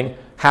something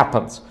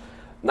happens.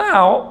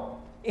 Now,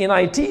 in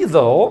IT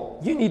though,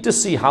 you need to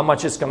see how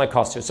much it's going to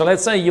cost you. So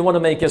let's say you want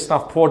to make your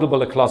stuff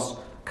portable across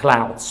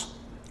clouds,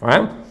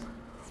 right?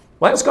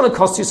 Well, it's going to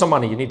cost you some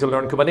money. You need to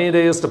learn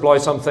Kubernetes, deploy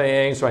some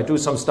things, right? Do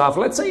some stuff.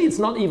 Let's say it's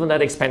not even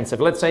that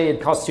expensive. Let's say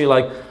it costs you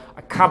like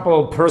a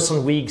couple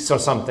person weeks or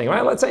something,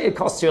 right? Let's say it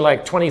costs you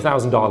like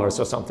 $20,000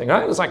 or something,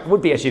 right? It's like,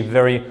 would be actually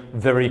very,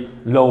 very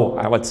low,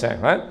 I would say,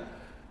 right?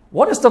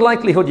 What is the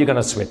likelihood you're going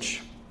to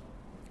switch?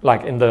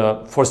 Like in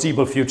the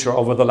foreseeable future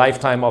over the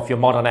lifetime of your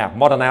modern app.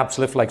 Modern apps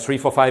live like 3,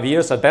 4, 5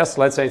 years at best,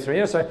 let's say 3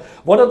 years, right?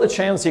 What are the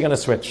chances you're going to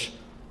switch?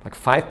 Like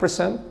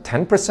 5%,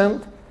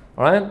 10%?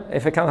 Right?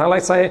 If it can,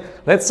 let's say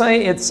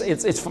it's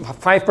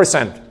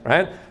 5%,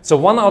 right? So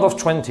 1 out of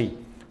 20.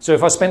 So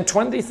if I spend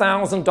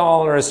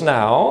 $20,000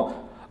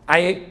 now,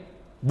 I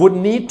would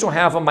need to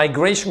have a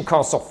migration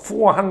cost of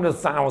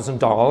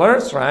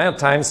 $400,000, right,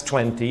 times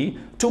 20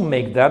 to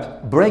make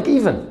that break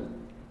even.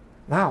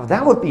 Now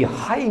that would be a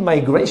high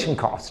migration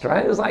cost,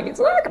 right? It's like, it's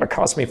not going to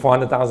cost me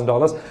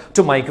 $400,000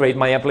 to migrate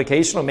my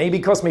application, or maybe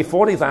it cost me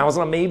 $40,000,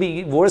 or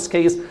maybe worst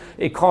case,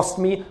 it cost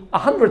me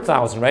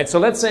 $100,000, right? So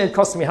let's say it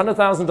cost me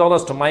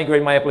 $100,000 to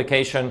migrate my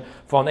application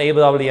from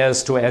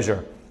AWS to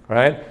Azure,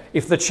 right?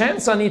 If the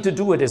chance I need to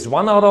do it is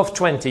 1 out of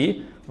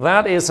 20,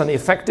 that is an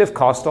effective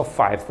cost of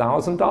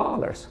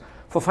 $5,000.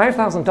 For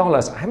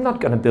 $5,000, I'm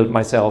not going to build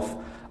myself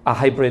a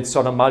hybrid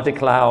sort of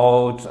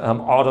multi-cloud,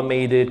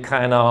 automated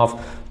kind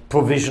of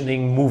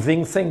provisioning,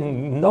 moving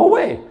thing. No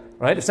way,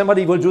 right? If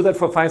somebody will do that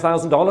for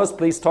 $5,000,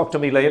 please talk to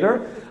me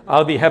later.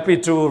 I'll be happy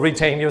to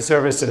retain your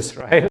services,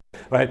 right?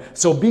 Right.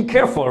 So be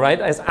careful, right?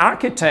 As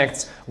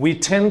architects, we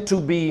tend to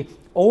be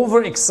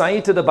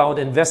overexcited about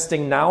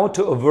investing now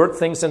to avert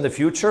things in the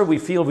future. We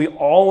feel we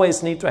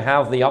always need to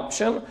have the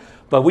option,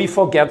 but we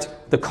forget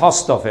the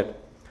cost of it.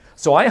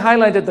 So I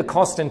highlighted the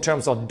cost in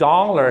terms of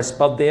dollars,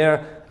 but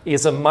there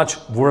is a much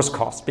worse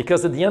cost,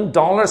 because at the end,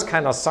 dollars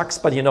kind of sucks,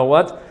 but you know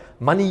what?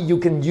 Money you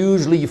can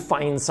usually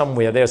find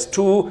somewhere. There's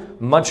two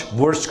much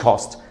worse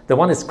costs. The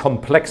one is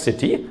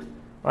complexity,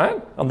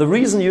 right? And the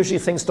reason usually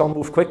things don't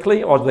move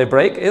quickly or they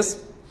break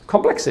is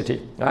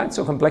complexity, right?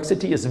 So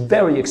complexity is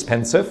very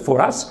expensive for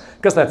us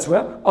because that's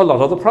where a lot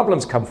of the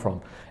problems come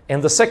from.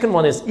 And the second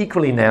one is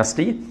equally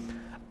nasty.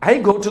 I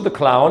go to the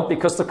cloud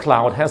because the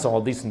cloud has all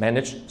these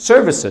managed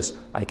services.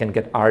 I can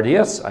get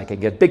RDS, I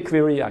can get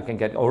BigQuery, I can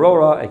get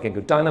Aurora, I can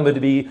get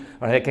DynamoDB,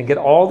 and I can get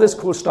all this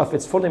cool stuff.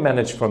 It's fully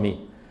managed for me.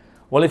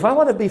 Well, if I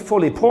want to be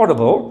fully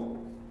portable,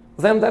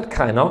 then that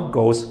kind of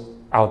goes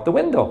out the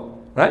window,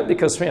 right?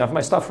 Because if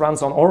my stuff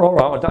runs on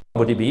Aurora or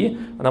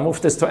DynamoDB and I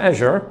move this to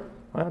Azure,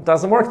 well, it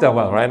doesn't work that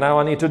well, right? Now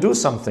I need to do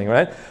something,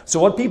 right? So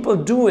what people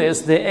do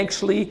is they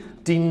actually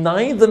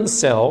deny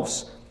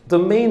themselves the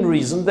main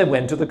reason they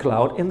went to the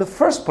cloud in the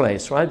first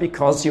place, right?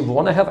 Because you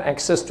want to have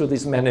access to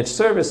these managed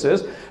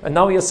services, and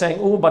now you're saying,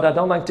 oh, but I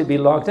don't like to be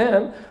logged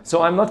in,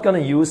 so I'm not going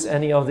to use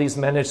any of these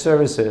managed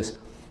services.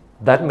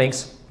 That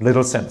makes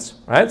little sense,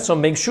 right? So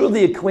make sure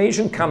the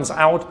equation comes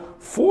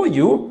out for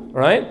you,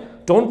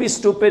 right? Don't be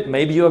stupid.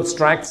 Maybe you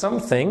abstract some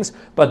things,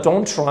 but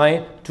don't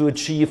try to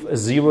achieve a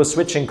zero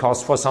switching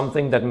cost for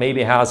something that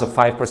maybe has a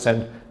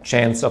 5%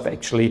 chance of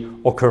actually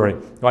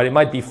occurring, right? It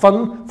might be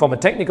fun from a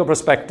technical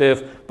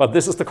perspective, but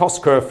this is the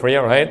cost curve for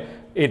you, right?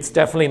 It's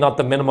definitely not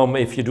the minimum.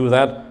 If you do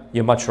that,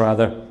 you much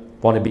rather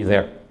want to be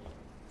there.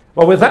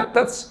 Well, with that,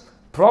 that's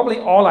probably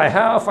all I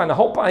have, and I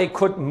hope I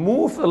could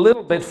move a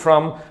little bit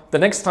from the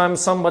next time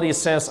somebody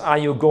says, are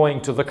you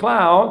going to the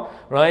cloud,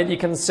 right? You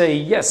can say,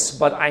 yes,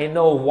 but I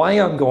know why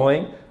I'm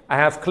going. I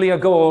have clear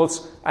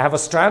goals. I have a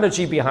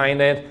strategy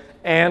behind it,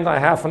 and I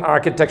have an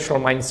architectural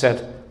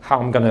mindset how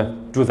I'm going to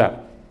do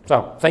that.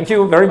 So thank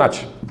you very much.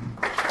 So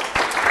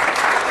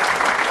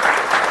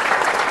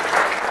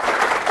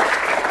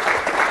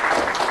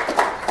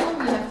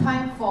we have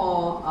time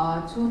for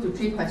 2 to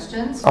 3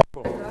 questions. Oh,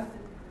 cool.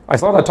 I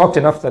thought I talked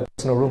enough that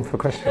there's no room for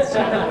questions.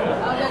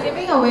 We're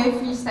giving away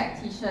free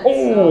stack t-shirts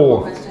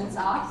for questions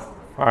asked.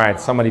 All right,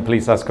 somebody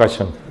please ask a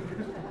question.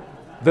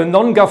 The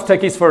non-gov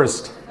techies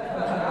first.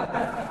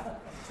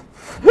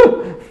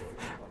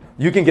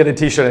 You can get a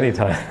t-shirt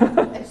anytime.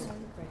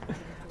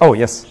 Oh,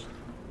 yes.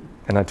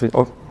 Can I tweet?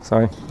 Oh,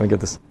 sorry. Let me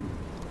get this.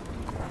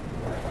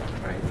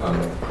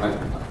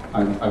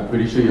 I'm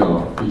pretty sure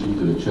you're preaching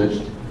to the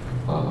church,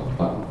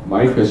 but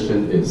my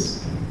question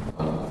is,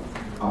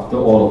 after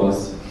all of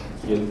us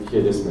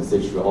hear this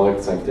message, we're all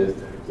excited,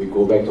 we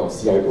go back to our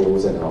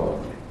CIOs and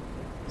our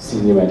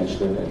senior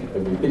management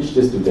and we pitch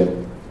this to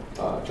them.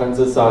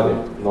 Chances are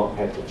they've not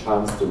had the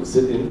chance to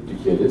sit in to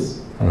hear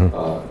this.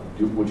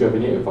 Would you have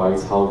any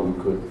advice how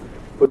we could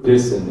put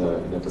this in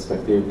a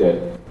perspective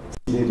that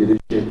senior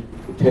leadership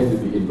who tend to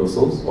be in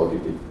Brussels, or they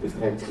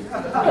tend to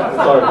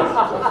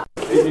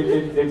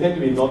they tend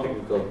to be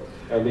non-technical,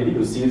 and they need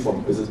to see it from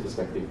a business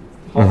perspective.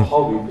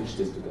 How do we pitch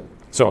this to them?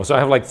 So I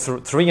have like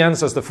 3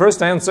 answers. The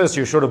first answer is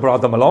you should have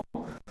brought them along,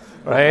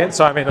 right?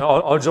 So I mean,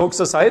 all jokes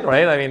aside,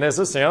 right? I mean, this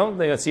is, you know,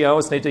 the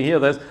CIOs need to hear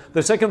this.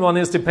 The second one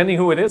is, depending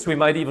who it is, we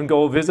might even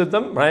go visit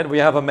them, right? We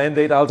have a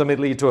mandate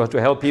ultimately to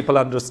help people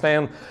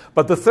understand.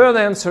 But the third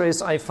answer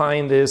is, I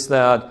find, is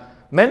that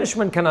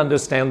management can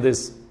understand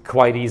this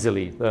quite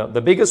easily.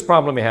 The biggest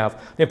problem we have,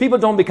 you know, people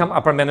don't become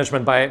upper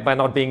management by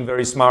not being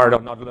very smart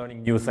or not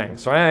learning new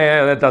things, right?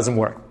 Yeah, that doesn't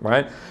work,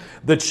 right?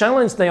 The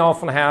challenge they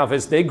often have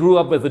is they grew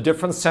up with a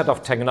different set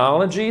of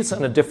technologies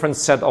and a different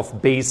set of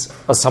base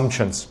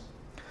assumptions.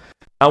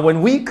 Now,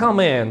 when we come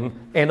in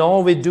and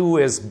all we do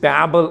is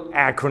babble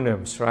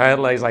acronyms, right?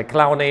 Like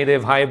cloud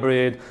native,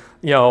 hybrid,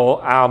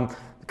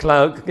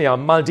 cloud,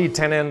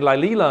 multi-tenant,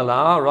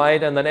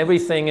 right? And then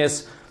everything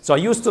is. So I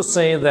used to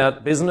say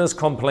that business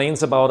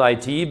complains about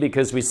IT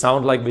because we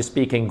sound like we're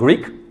speaking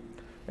Greek.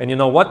 And you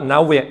know what?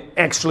 Now we're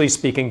actually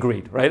speaking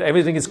Greek, right?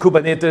 Everything is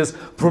Kubernetes,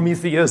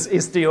 Prometheus,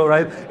 Istio,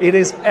 right? It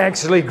is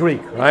actually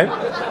Greek, right?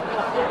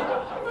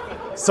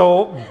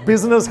 So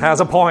business has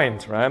a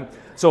point, right?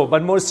 So,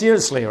 but more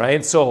seriously,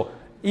 right? So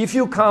if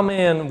you come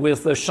in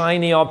with the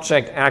shiny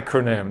object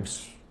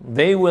acronyms,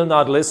 they will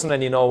not listen,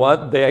 and you know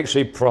what? They're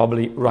actually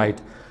probably right.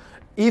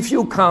 If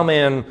you come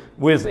in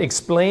with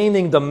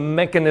explaining the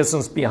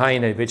mechanisms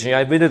behind it, which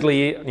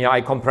admittedly,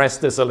 I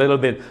compressed this a little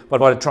bit, but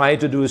what I try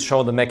to do is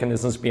show the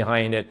mechanisms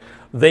behind it,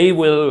 they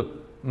will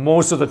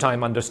most of the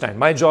time understand.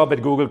 My job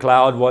at Google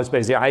Cloud was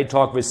basically I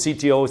talk with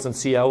CTOs and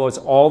CIOs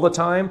all the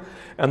time,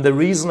 and the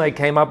reason I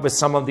came up with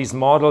some of these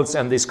models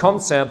and these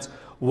concepts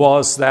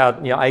was that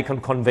I can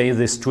convey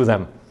this to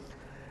them.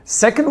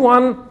 Second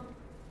one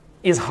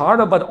is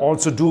harder but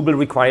also doable,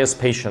 requires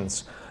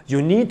patience.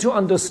 You need to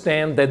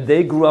understand that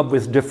they grew up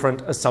with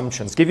different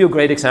assumptions. Give you a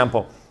great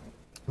example.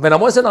 When I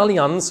was at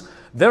Allianz,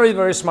 very,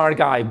 very smart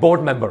guy,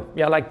 board member,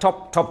 like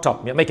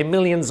top, making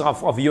millions of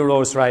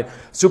euros, right?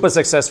 Super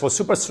successful,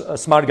 super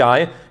smart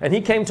guy. And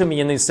he came to me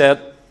and he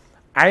said,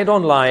 I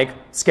don't like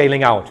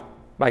scaling out.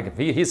 Like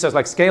he says,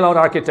 like scale out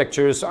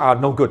architectures are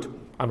no good.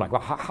 I'm like,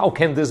 well, how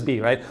can this be,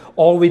 right?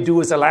 All we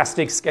do is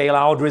elastic, scale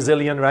out,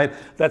 resilient, right?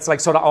 That's like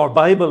sort of our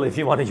Bible, if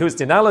you want to use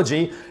the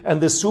analogy. And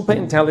this super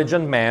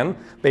intelligent man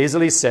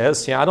basically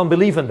says, I don't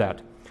believe in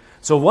that.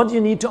 So what you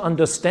need to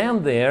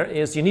understand there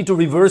is you need to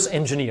reverse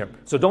engineer.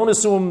 So don't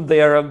assume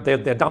they're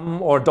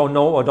dumb or don't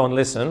know or don't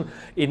listen.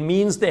 It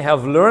means they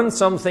have learned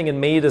something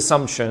and made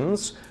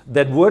assumptions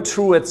that were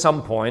true at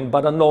some point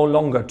but are no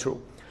longer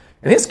true.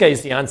 In his case,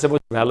 the answer was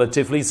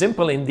relatively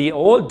simple. In the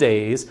old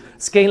days,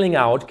 scaling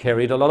out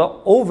carried a lot of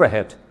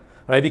overhead,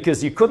 right?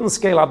 Because you couldn't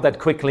scale up that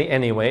quickly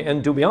anyway.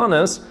 And to be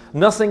honest,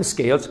 nothing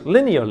scales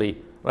linearly,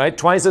 right?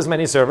 Twice as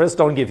many servers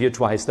don't give you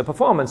twice the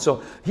performance.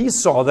 So he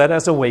saw that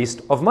as a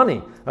waste of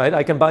money, right?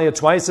 I can buy a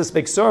twice as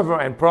big server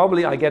and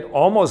probably I get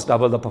almost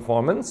double the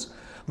performance.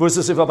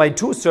 Versus if I buy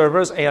 2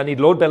 servers, A, I need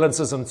load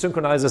balancers and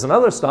synchronizers and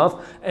other stuff,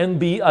 and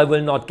B, I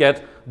will not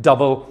get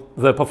double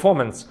the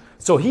performance.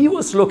 So he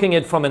was looking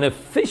at it from an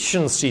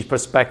efficiency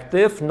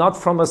perspective, not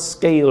from a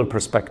scale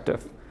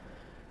perspective.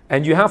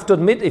 And you have to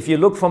admit, if you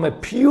look from a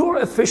pure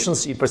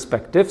efficiency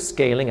perspective,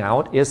 scaling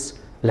out is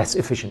less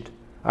efficient.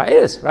 It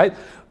is, right?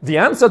 The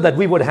answer that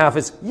we would have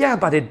is, yeah,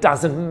 but it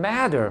doesn't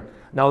matter.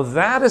 Now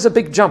that is a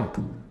big jump.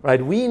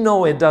 right? We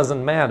know it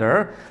doesn't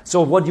matter.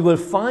 So what you will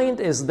find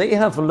is they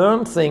have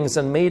learned things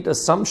and made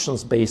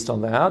assumptions based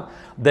on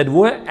that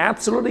were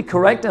absolutely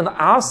correct and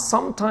are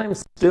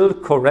sometimes still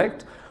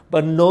correct,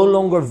 but no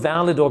longer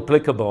valid or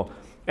applicable.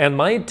 And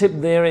my tip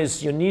there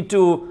is you need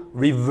to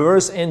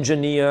reverse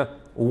engineer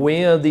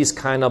where these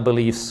kind of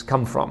beliefs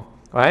come from,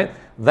 right?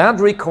 That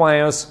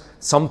requires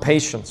some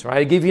patience, right?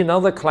 I'll give you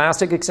another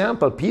classic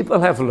example. People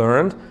have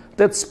learned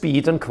that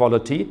speed and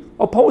quality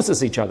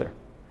opposes each other,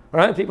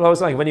 right? People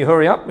always like, when you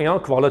hurry up,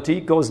 quality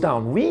goes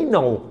down. We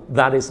know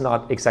that is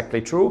not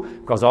exactly true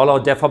because all our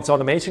DevOps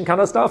automation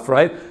kind of stuff,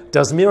 right,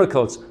 does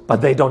miracles,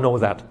 but they don't know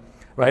that,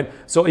 right?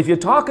 So if you're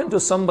talking to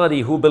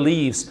somebody who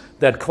believes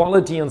that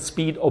quality and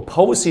speed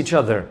oppose each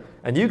other,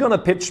 and you're going to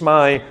pitch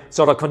my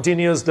sort of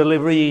continuous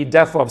delivery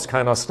DevOps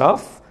kind of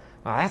stuff,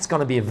 that's going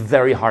to be a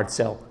very hard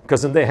sell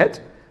because in their head,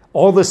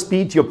 all the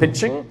speed you're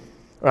pitching,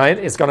 right,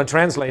 is going to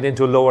translate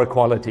into lower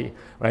quality,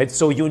 right?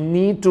 So you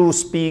need to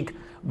speak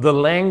the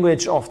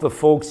language of the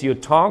folks you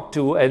talk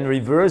to and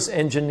reverse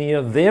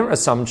engineer their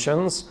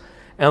assumptions,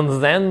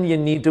 and then you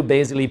need to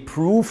basically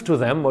prove to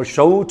them or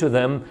show to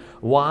them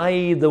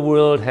why the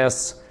world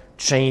has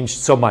changed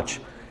so much.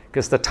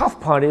 Because the tough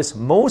part is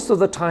most of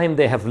the time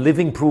they have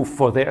living proof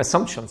for their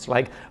assumptions.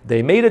 Like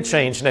they made a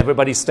change and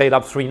everybody stayed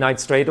up 3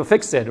 nights straight to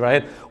fix it,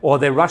 right? Or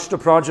they rushed a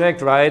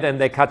project, right?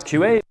 And they cut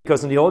QA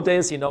because in the old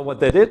days, you know what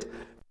they did?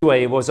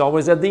 QA was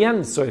always at the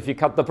end. So if you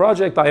cut the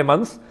project by a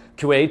month,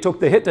 QA took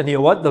the hit and you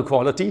know what? The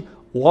quality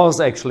was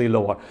actually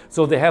lower.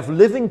 So they have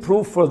living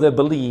proof for their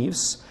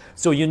beliefs.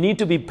 So you need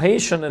to be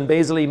patient and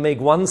basically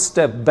make 1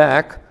 step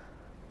back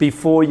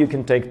before you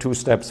can take 2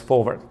 steps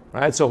forward,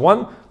 right? So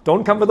 1,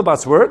 don't come with the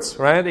buzzwords,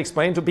 right?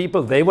 Explain to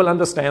people, they will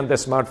understand, they're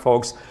smart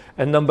folks.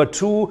 And number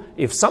 2,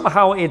 if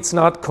somehow it's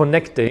not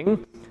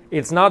connecting,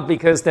 it's not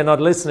because they're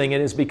not listening,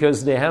 it is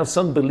because they have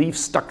some belief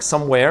stuck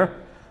somewhere,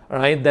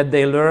 right, that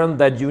they learn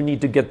that you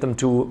need to get them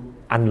to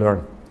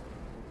unlearn.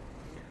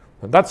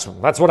 And that's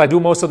what I do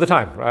most of the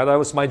time, right? That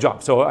was my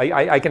job. So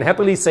I can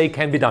happily say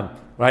can be done,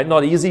 right?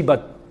 Not easy,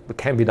 but it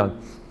can be done.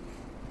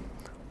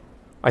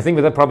 I think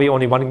with that probably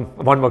only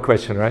one more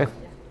question, right?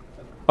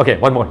 Okay,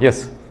 one more,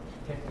 yes.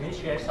 Can you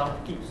share some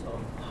tips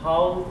on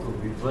how to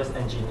reverse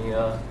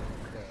engineer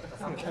the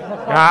assumption?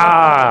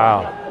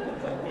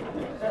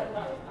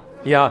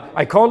 Yeah,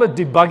 I call it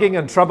debugging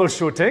and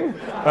troubleshooting.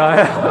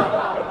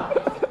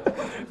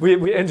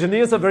 We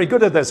engineers are very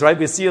good at this, right?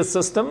 We see a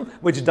system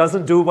which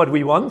doesn't do what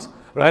we want,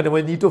 right? And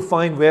we need to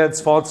find where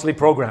it's falsely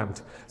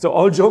programmed. So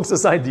all jokes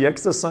aside, the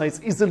exercise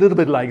is a little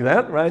bit like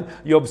that, right?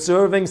 You're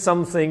observing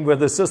something where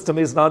the system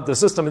is not, the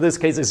system in this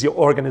case is your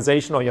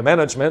organization or your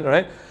management,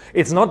 right?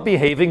 It's not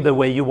behaving the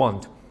way you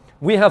want.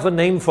 We have a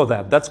name for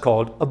that. That's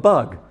called a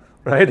bug,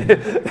 right?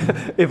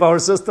 If our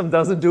system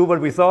doesn't do what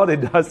we thought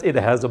it does, it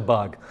has a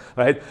bug,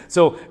 right?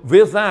 So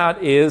with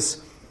that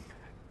is,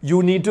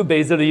 you need to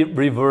basically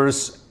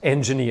reverse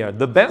engineer.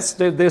 The best,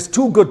 there's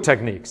 2 good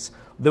techniques.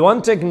 The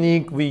one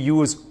technique we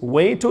use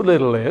way too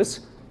little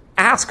is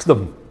ask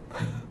them.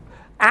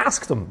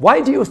 Ask them,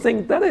 why do you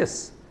think that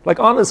is? Like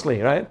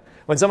honestly, right?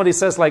 When somebody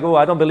says like, oh,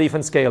 I don't believe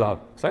in scale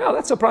out. It's like, oh,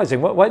 that's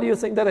surprising. Why do you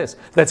think that is?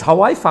 That's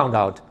how I found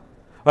out.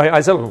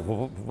 I said,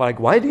 like,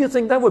 why do you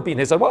think that would be? And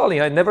he said, well,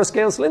 it never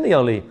scales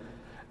linearly.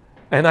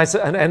 And I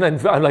said, and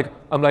I'm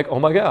like, oh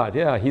my God,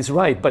 yeah, he's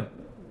right, but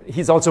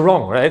he's also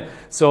wrong, right?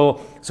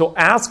 So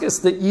ask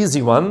is the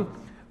easy one.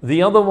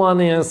 The other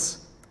one is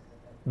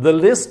the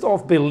list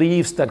of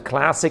beliefs that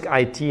classic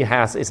IT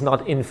has is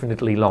not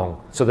infinitely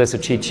long. So there's a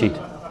cheat sheet.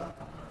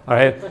 All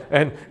right,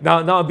 and now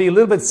I'll be a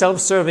little bit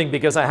self-serving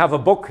because I have a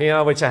book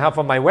here which I have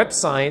on my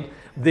website.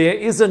 There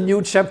is a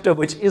new chapter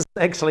which is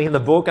actually in the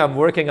book. I'm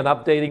working on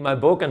updating my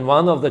book, and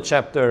one of the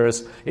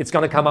chapters, it's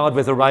going to come out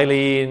with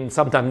O'Reilly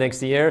sometime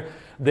next year.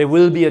 There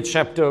will be a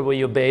chapter where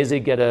you basically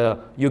get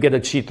a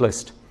cheat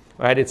list.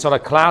 Right? It's sort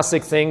of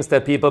classic things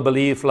that people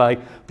believe,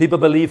 like people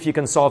believe you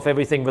can solve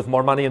everything with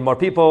more money and more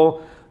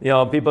people.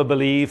 People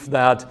believe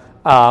that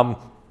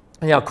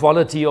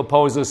quality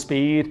opposes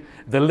speed.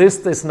 The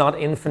list is not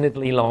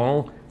infinitely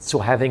long, so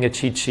having a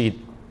cheat sheet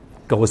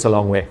goes a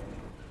long way.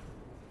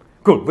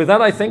 Cool. With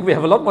that, I think we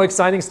have a lot more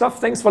exciting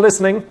stuff. Thanks for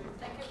listening.